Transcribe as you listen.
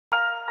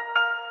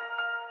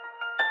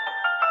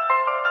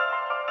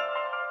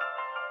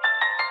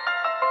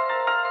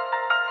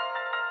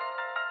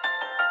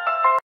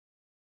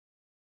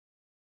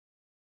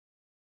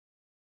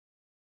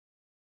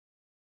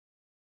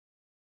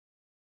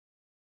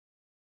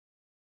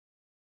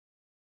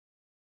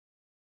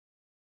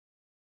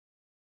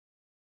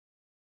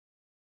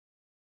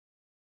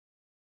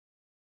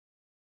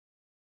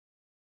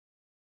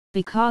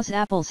Because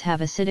apples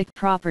have acidic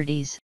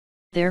properties,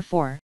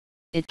 therefore,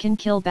 it can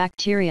kill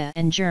bacteria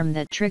and germ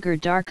that trigger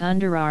dark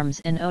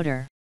underarms and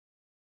odor.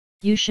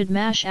 You should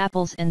mash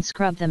apples and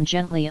scrub them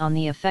gently on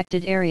the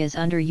affected areas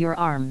under your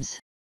arms.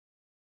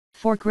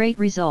 For great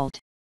result,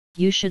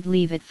 you should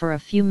leave it for a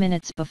few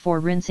minutes before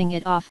rinsing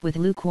it off with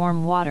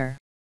lukewarm water.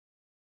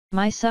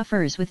 My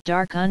sufferers with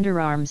dark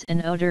underarms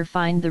and odor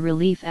find the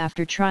relief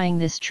after trying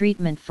this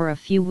treatment for a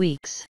few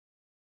weeks.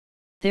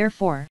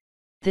 Therefore,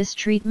 this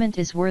treatment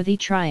is worthy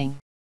trying.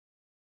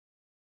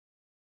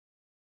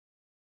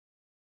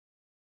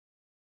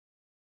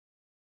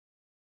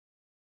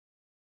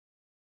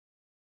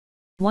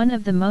 One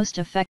of the most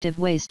effective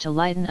ways to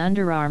lighten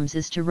underarms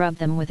is to rub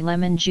them with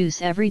lemon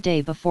juice every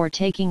day before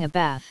taking a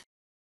bath.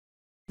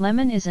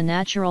 Lemon is a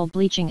natural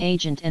bleaching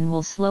agent and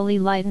will slowly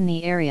lighten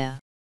the area.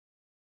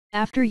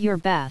 After your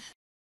bath,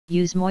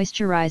 use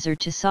moisturizer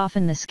to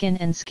soften the skin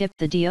and skip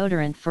the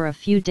deodorant for a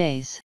few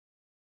days.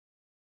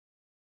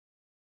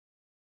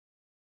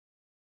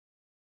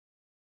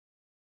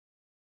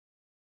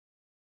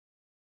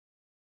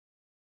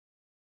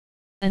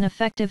 An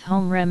effective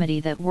home remedy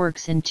that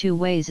works in 2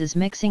 ways is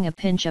mixing a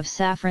pinch of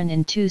saffron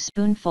in 2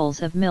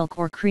 spoonfuls of milk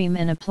or cream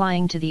and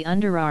applying to the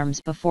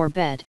underarms before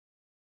bed.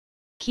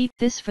 Keep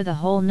this for the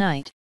whole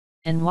night,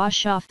 and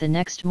wash off the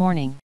next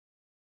morning.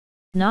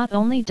 Not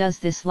only does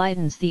this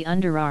lightens the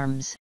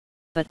underarms,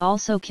 but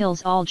also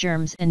kills all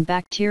germs and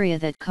bacteria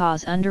that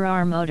cause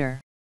underarm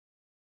odor.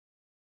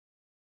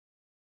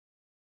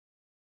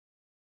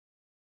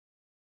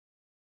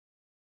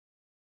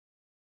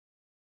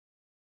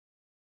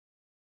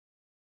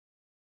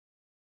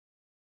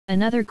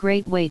 Another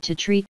great way to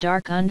treat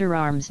dark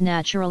underarms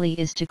naturally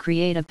is to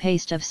create a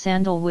paste of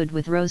sandalwood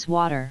with rose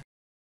water.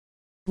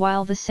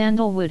 While the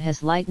sandalwood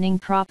has lightening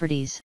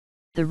properties,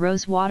 the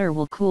rose water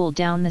will cool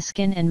down the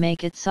skin and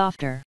make it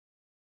softer.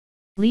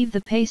 Leave the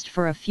paste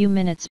for a few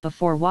minutes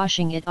before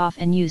washing it off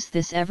and use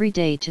this every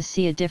day to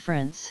see a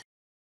difference.